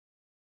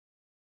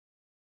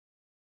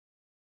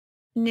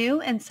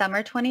New in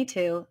summer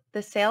 22,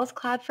 the Sales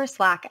Cloud for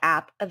Slack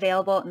app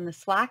available in the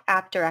Slack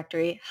app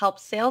directory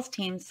helps sales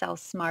teams sell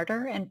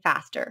smarter and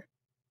faster.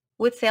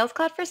 With Sales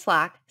Cloud for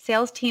Slack,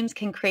 sales teams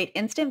can create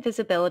instant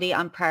visibility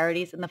on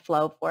priorities in the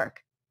flow of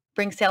work,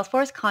 bring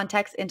Salesforce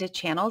context into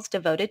channels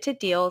devoted to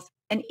deals,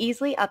 and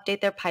easily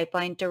update their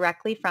pipeline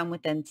directly from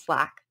within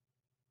Slack.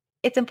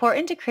 It's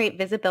important to create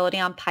visibility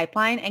on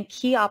pipeline and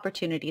key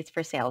opportunities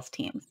for sales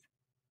teams.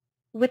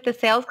 With the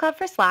Sales Cloud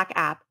for Slack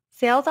app,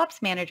 sales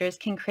ops managers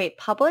can create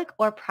public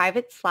or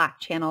private Slack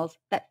channels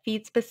that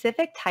feed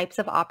specific types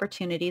of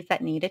opportunities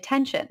that need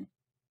attention.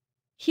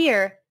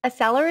 Here, a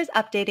seller is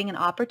updating an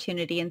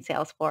opportunity in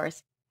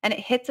Salesforce, and it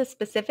hits a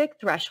specific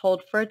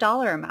threshold for a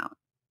dollar amount.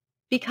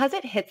 Because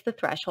it hits the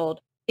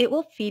threshold, it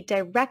will feed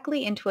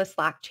directly into a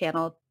Slack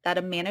channel that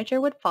a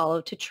manager would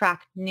follow to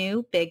track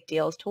new big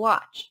deals to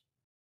watch.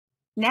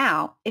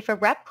 Now, if a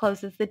rep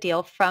closes the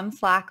deal from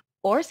Slack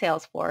or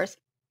Salesforce,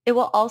 it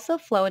will also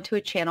flow into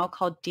a channel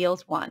called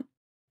Deals One,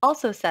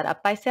 also set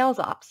up by Sales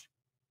Ops.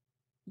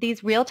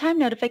 These real-time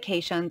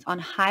notifications on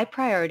high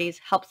priorities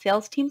help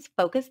sales teams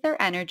focus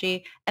their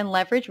energy and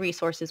leverage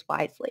resources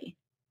wisely.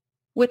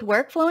 With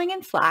work flowing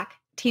in Slack,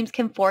 teams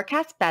can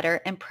forecast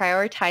better and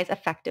prioritize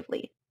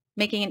effectively,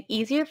 making it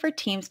easier for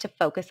teams to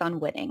focus on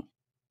winning.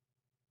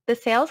 The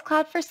Sales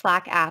Cloud for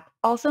Slack app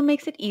also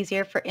makes it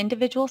easier for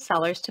individual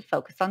sellers to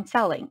focus on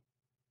selling.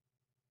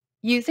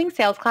 Using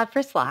Sales Cloud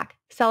for Slack,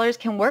 sellers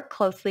can work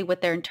closely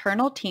with their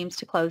internal teams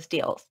to close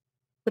deals,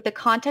 with the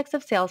context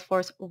of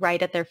Salesforce right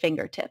at their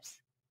fingertips.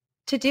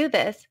 To do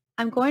this,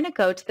 I'm going to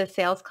go to the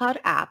Sales Cloud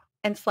app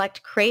and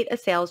select Create a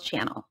Sales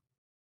Channel.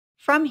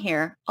 From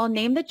here, I'll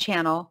name the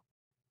channel,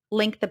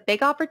 link the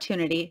big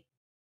opportunity,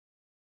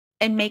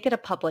 and make it a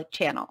public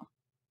channel.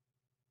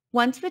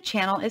 Once the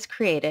channel is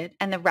created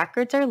and the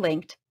records are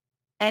linked,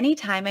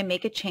 anytime I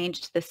make a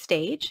change to the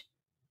stage,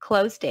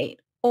 close date,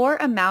 or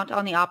amount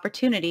on the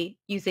opportunity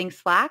using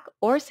Slack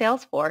or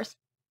Salesforce,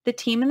 the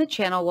team in the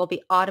channel will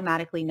be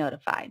automatically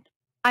notified.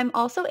 I'm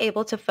also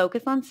able to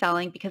focus on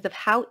selling because of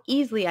how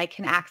easily I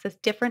can access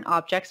different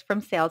objects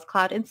from Sales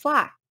Cloud in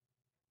Slack.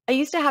 I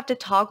used to have to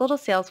toggle to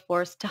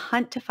Salesforce to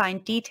hunt to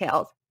find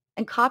details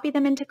and copy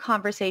them into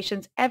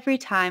conversations every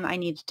time I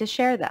needed to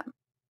share them.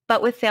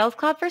 But with Sales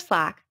Cloud for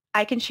Slack,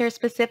 I can share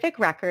specific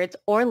records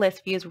or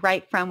list views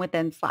right from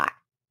within Slack,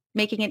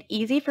 making it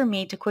easy for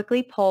me to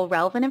quickly pull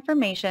relevant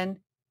information,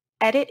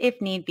 edit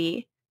if need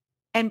be,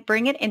 and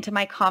bring it into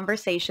my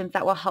conversations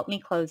that will help me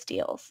close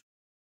deals.